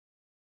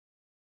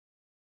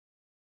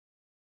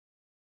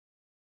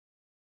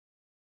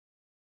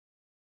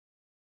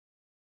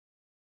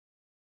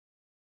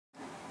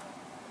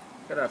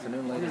Good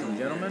afternoon, ladies and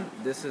gentlemen.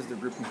 This is the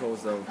group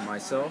composed of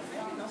myself,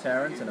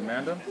 Terence, and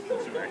Amanda.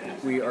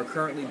 We are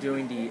currently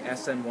doing the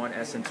SN1,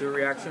 SN2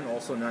 reaction,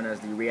 also known as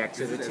the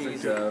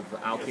reactivities of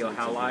alkyl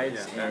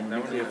halides and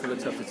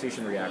nucleophilic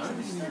substitution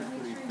reactions.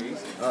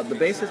 The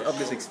basis of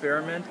this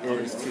experiment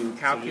is to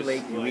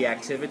calculate the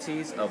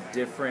reactivities of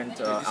different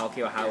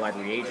alkyl halide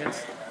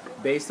reagents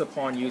based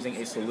upon using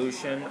a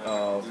solution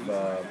of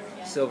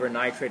silver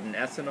nitrate and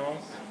ethanol,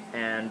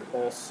 and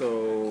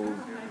also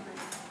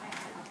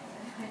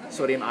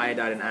sodium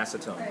iodide and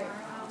acetone.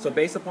 So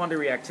based upon the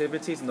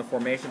reactivities and the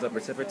formations of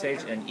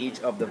precipitates in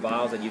each of the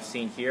vials that you've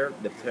seen here,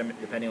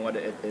 depending on whether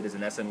it is an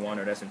SN1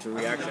 or an SN2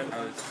 reaction,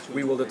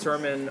 we will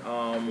determine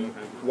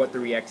what the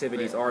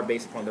reactivities are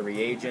based upon the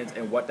reagents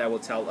and what that will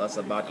tell us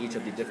about each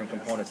of the different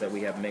components that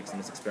we have mixed in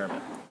this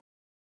experiment.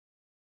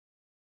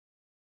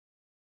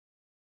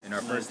 In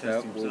our first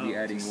step, we'll be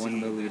adding 1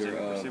 milliliter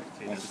of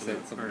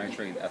 1% silver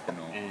nitrate and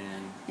ethanol.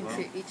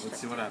 Into each. Let's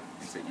see what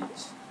happens. Into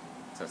each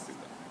test tube.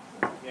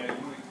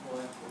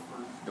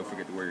 Don't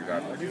forget to wear your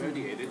goggles. Okay.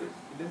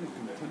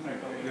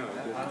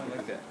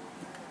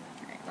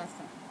 Last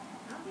time.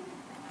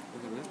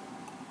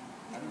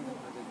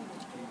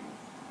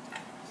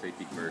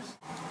 Safety first.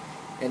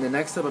 In the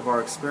next step of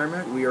our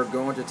experiment, we are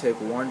going to take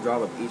 1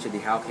 drop of each of the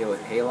alkyl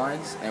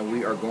halides, and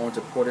we are going to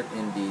put it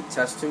in the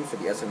test tube for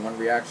the SN1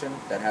 reaction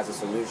that has a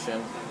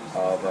solution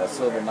of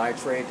silver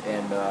nitrate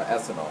and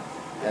ethanol.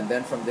 And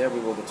then from there we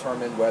will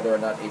determine whether or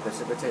not a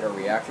precipitate or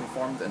reaction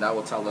forms, and that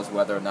will tell us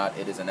whether or not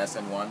it is an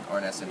SN1 or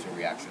an SN2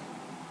 reaction.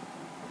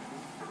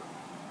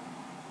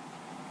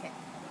 Okay.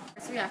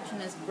 This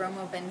reaction is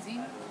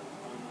bromobenzene.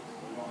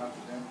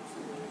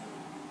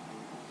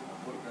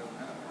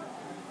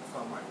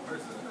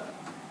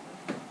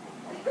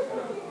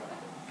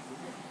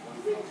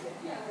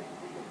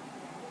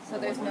 So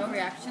there's no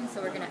reaction,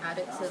 so we're going to add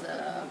it to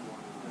the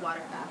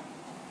water bath.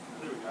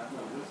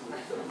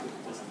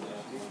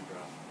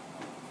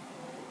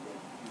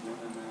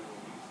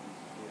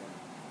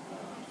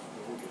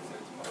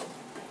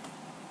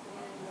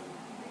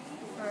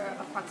 For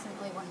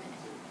approximately 1 minute.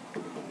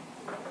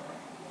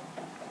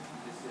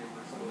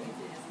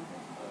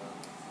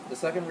 The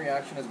second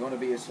reaction is going to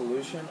be a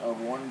solution of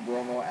 1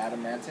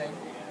 bromoadamantane,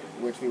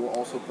 which we will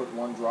also put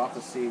 1 drop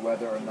to see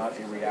whether or not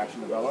a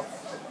reaction develops.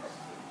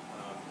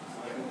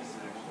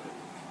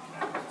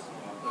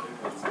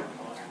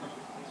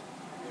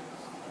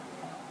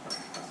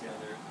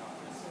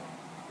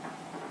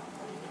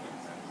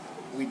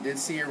 We did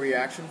see a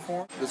reaction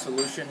form. The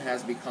solution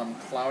has become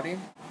cloudy.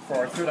 For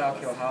our third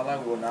alkyl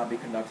halide, we will now be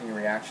conducting a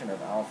reaction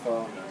of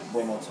alpha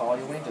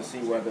bromotoluene to see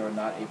whether or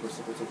not a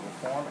precipitate will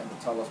form and to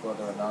tell us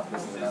whether or not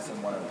this is an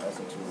SN1 or an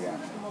SN2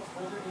 reaction. So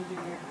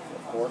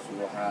of course, we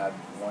will add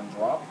 1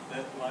 drop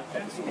of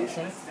the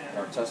solution in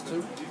our test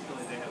tube.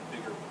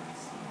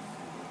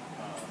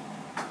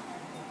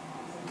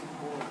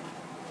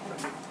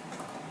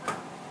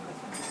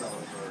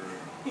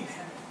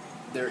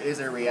 There is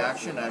a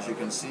reaction, as you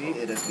can see,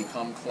 it has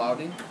become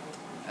cloudy,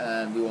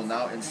 and we will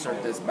now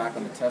insert this back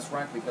on the test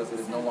rack because it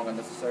is no longer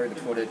necessary to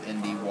put it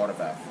in the water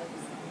bath.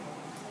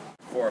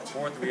 For our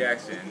fourth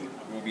reaction,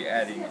 we'll be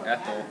adding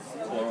ethyl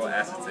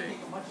chloroacetate.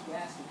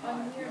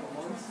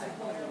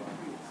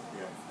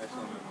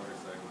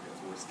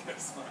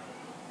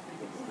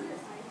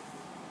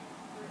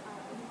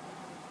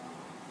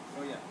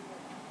 Oh yeah.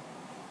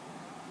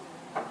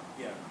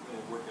 Yeah,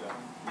 work it out.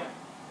 Yeah.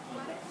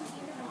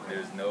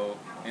 There's no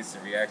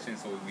instant reaction,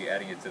 so we'll be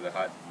adding it to the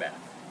hot bath.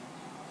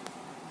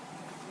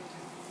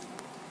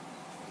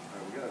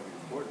 Alright, we gotta be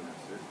recording that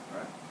shit,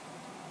 right?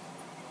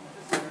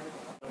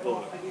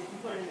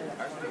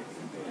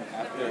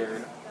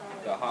 After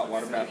the hot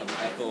water bath of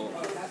ethyl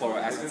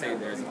chloroacetate,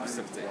 there's a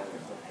precipitate.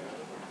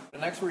 The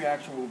next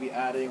reaction will be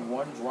adding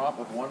 1 drop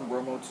of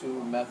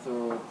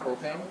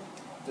 1-bromo-2-methylpropane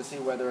to see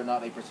whether or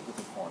not a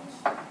precipitate forms.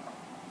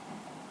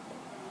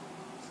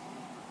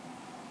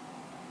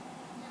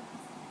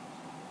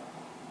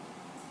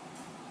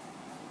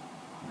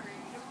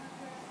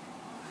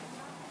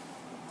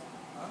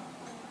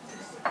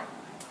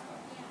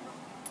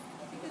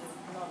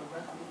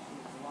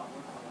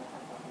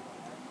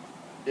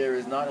 There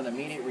is not an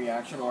immediate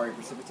reaction or a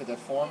precipitate that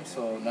forms,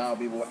 so now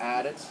we will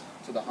add it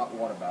to the hot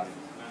water bath.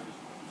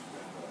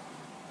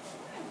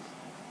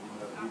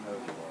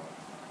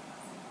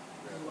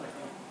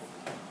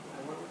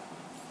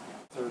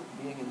 After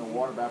being in the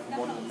water bath for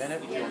more than a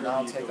minute, we will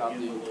now take out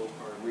the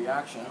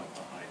reaction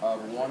of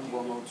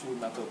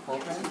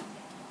 1-bromo-2-methylpropane.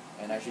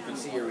 And as you can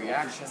see, a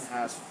reaction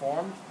has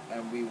formed,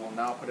 and we will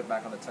now put it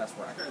back on the test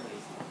rack.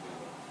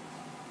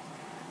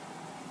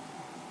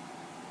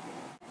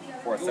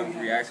 For our seventh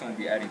reaction, we'll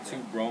be adding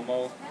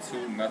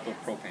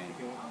 2-bromo-2-methylpropane. If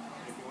you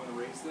want to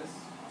raise this,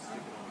 stick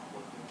it on the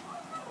fork.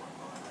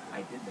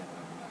 I did that.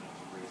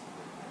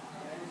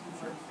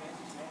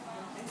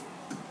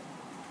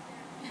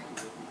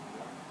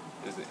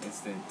 There's an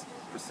instant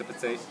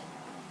precipitate.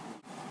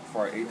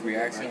 For our eighth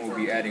reaction, we'll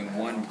be adding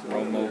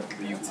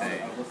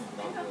 1-bromobutane.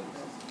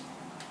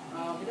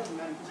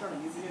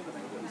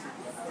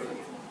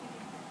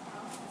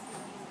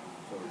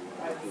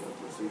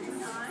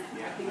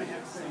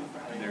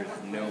 There's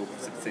no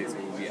precipitate, so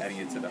we'll be adding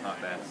it to the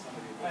hot bath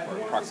for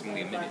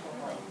approximately a minute.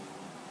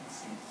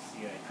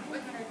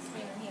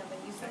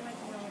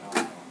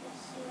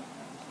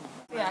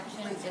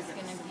 Reaction is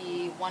going to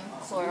be 1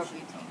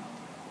 chlorobutane.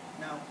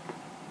 Now,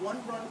 one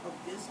run of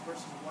this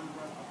versus one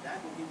run of that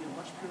will give you a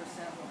much purer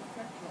sample of the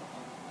fractional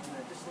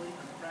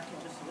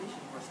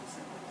distillation versus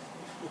simple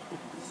distillation.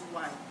 This is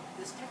why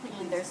this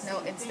technically. And there's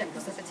no instant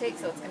precipitate,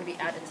 so it's going to be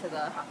added to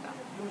the hot bath.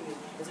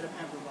 Is it a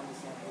pan to run the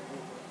sample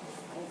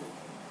over?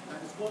 Now,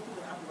 just go through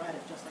the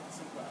apparatus just like a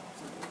simple.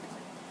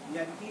 You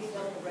have heating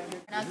element right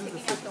here. Now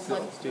taking out the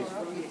 1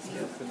 chlorobutane.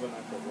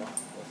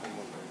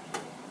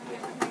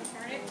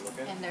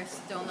 And there's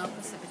still no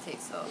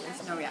precipitate, so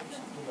there's no reaction.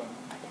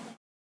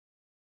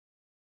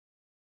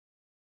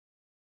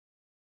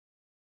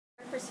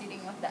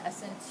 Proceeding with the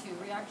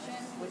SN2 reaction,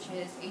 which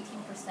is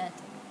 18%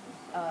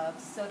 of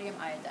sodium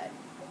iodide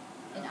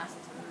in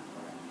acetone.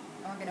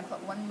 And we're going to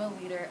put 1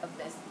 milliliter of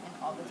this in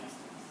all the test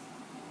tubes.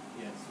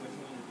 Yes, what you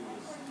want to do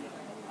is the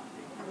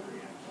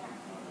reaction.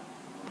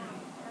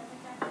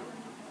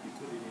 You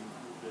put it in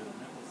the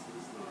methyl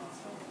salicylate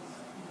itself is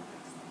in the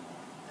next one.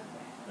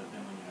 But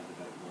then when you have the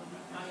dichlor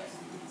methyl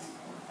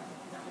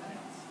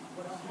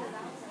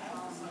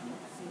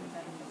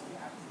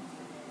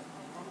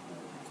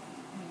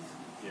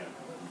yeah.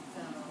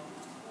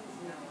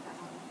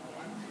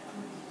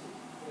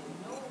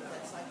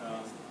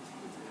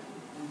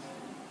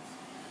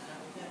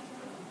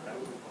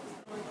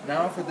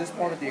 Now for this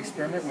part of the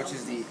experiment, which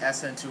is the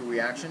SN2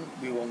 reaction,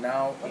 we will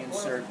now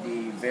insert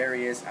the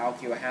various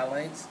alkyl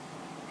halides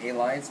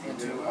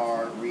into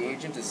our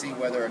reagent to see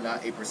whether or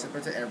not a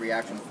precipitate and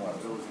reaction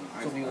forms.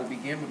 So we will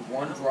begin with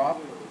 1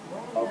 drop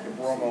of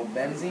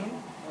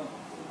bromobenzene.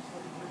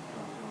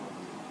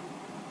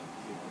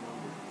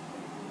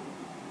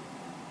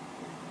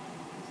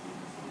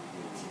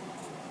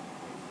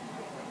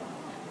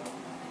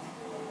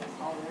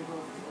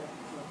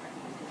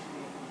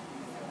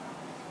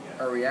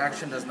 A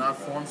reaction does not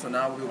form, so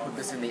now we will put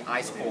this in the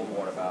ice-cold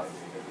water bath.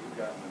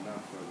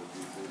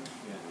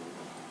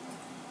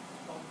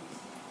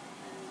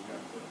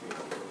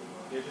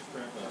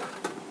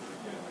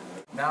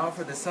 Now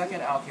for the second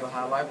alkyl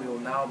halide, we will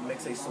now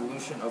mix a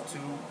solution of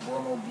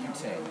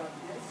 2-bromobutane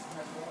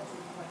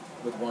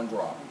with 1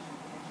 drop.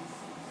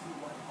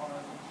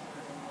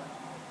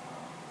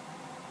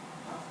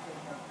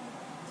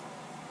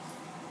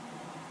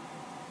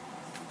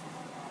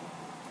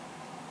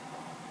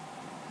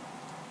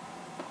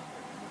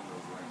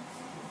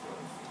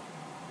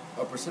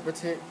 A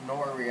precipitate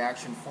nor a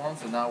reaction forms,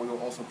 so now we will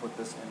also put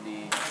this in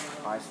the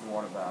ice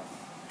water bath.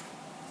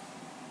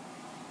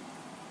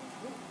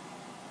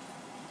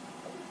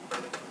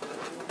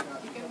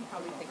 You can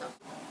probably pick up.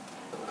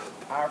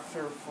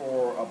 After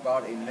for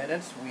about a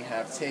minute, we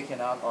have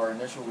taken out our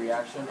initial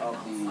reaction of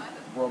the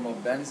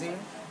bromobenzene.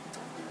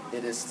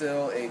 It is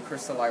still a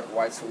crystallite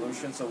white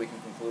solution, so we can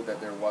conclude that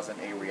there wasn't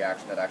a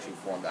reaction that actually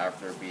formed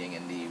after being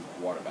in the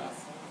water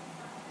bath.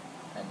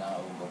 And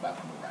now we'll go back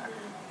on the rack.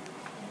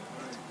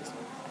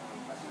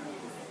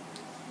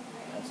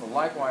 And so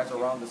likewise,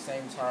 around the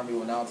same time, we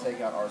will now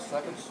take out our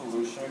second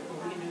solution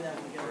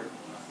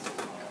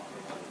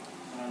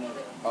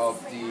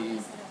of the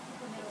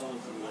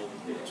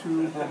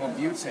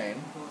 2-bromobutane.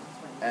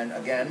 And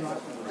again,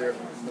 there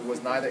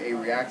was neither a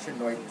reaction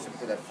nor a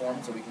precipitate that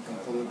formed, so we can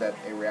conclude that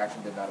a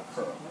reaction did not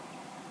occur.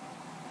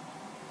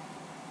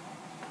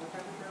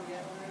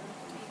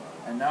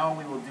 And now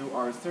we will do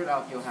our third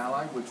alkyl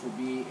halide, which will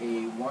be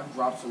a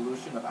 1-drop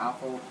solution of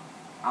alpha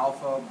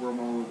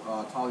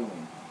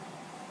bromotoluene,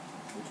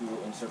 which we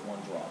will insert 1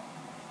 drop.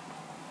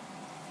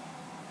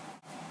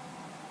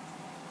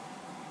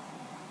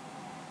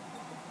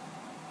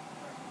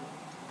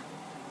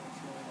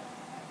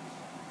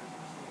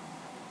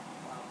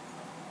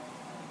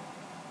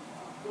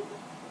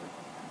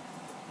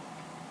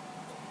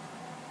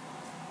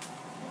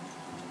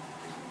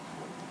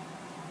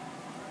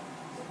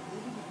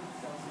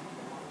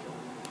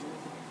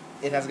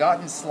 It has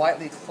gotten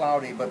slightly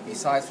cloudy, but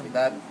besides from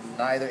that,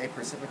 neither a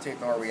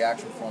precipitate nor a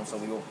reaction forms, so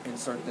we will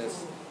insert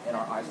this in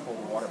our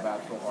ice-cold water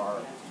bath for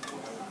our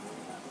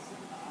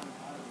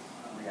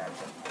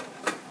reaction.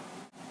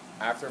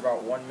 After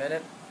about 1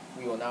 minute,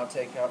 we will now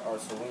take out our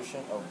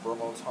solution of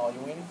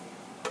bromotoluene.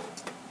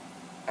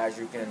 As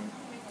you can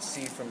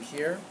see from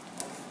here,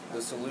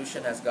 the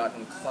solution has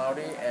gotten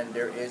cloudy and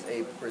there is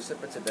a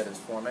precipitate that is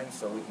forming,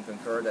 so we can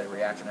concur that a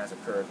reaction has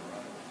occurred.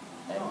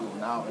 And we will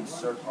now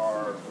insert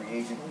our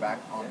reagent back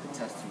on the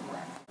test tube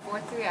rack.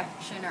 Fourth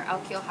reaction, or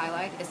alkyl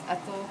halide, is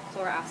ethyl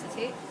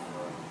chloroacetate.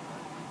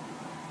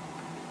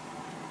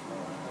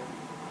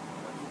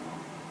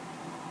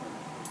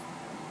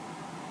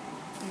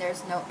 And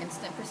there's no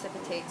instant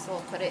precipitate, so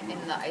we'll put it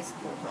in the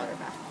ice-cold water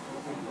bath.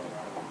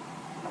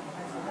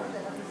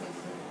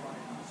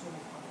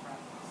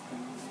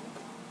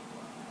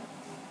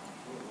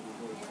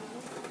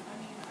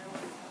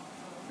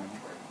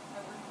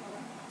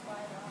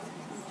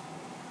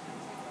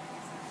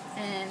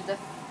 And the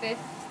fifth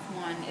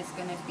one is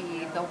going to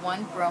be the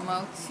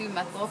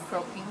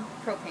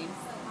 1-bromo-2-methylpropane.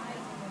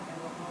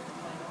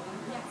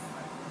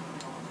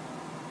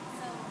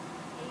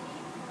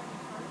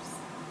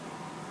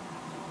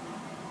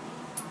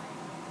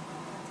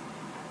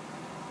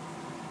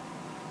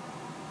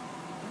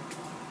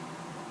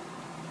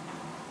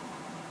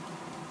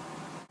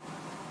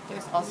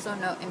 There's also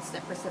no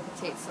instant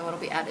precipitate, so it'll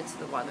be added to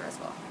the water as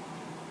well.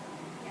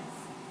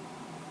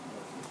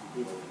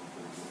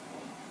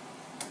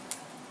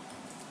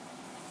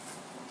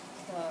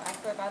 So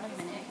after about a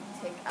minute, you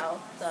take out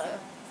the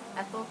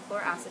ethyl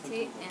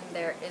chloroacetate, and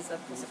there is a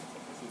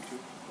precipitate.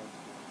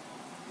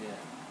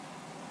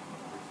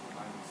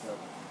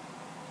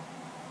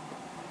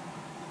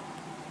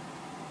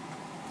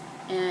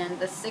 And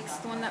the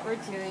sixth one that we're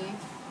doing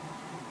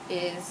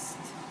is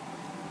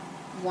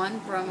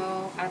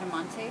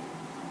 1-bromo-adamante.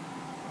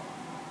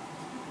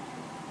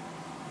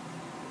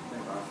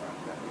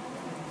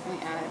 We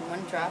add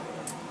 1 drop.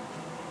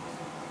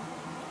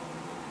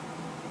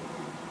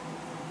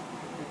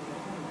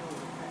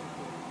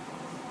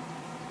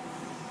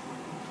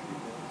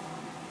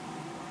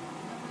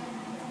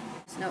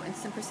 There's no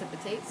instant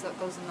precipitate, so it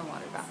goes in the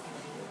water bath.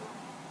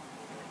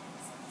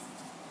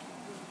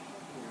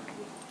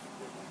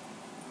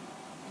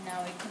 And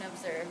now we can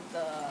observe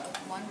the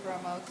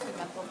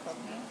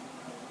 1-bromo-2-methylpropane,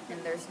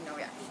 and there's no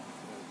reaction.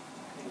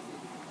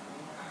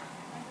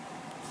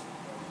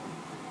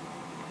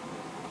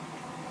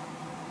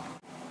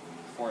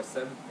 For a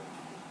 7th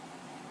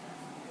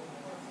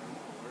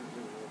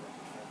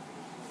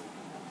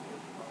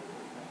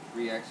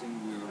reaction,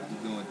 we will be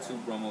doing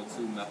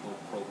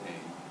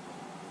 2-bromo-2-methylpropane.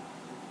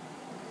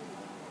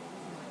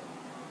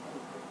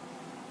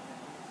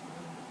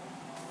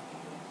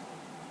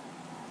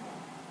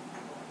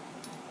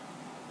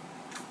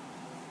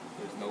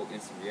 There's no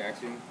instant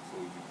reaction, so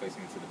we'll be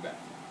placing it to the back.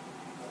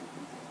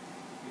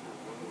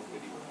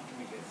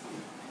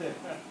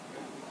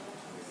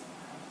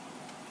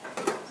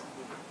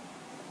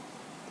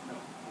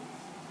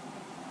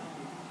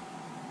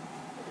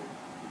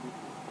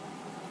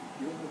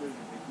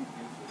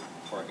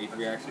 For our 8th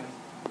reaction,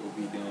 we'll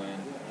be doing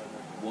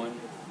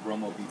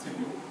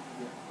 1-bromobutane.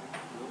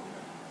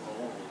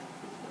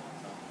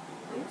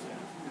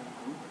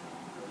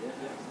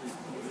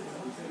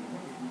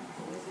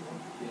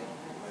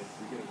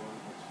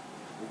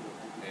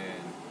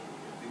 And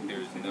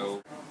there's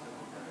no...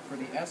 For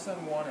the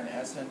SN1 and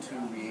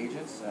SN2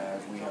 reagents,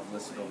 as we have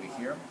listed over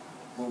here,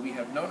 what we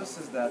have noticed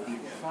is that the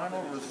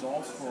final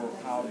results for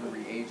how the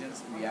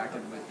reagents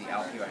reacted with the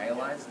alkyl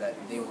halides, that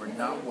they were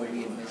not what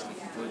we initially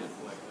concluded.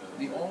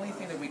 The only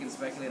thing that we can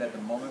speculate at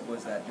the moment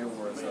was that there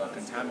was a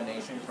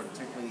contamination,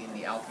 particularly in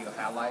the alkyl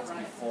halides,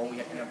 before we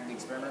had conducted the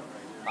experiment,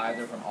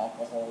 either from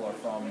alcohol or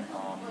from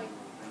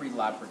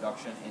pre-lab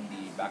production in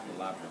the back of the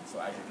lab room. So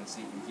as you can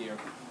see from here,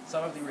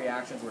 some of the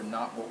reactions were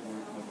not what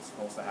was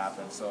supposed to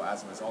happen. So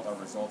as a result, our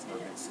results were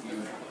a bit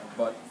skewed.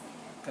 But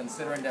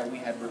considering that we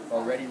had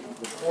already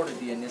reported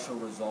the initial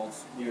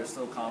results, we are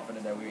still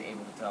confident that we were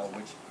able to tell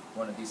which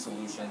one of these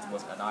solutions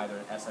was either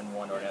an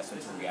SN1 or an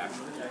SN2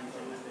 reaction.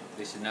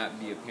 They should not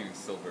be appearing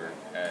silver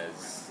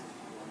as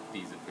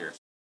these appear.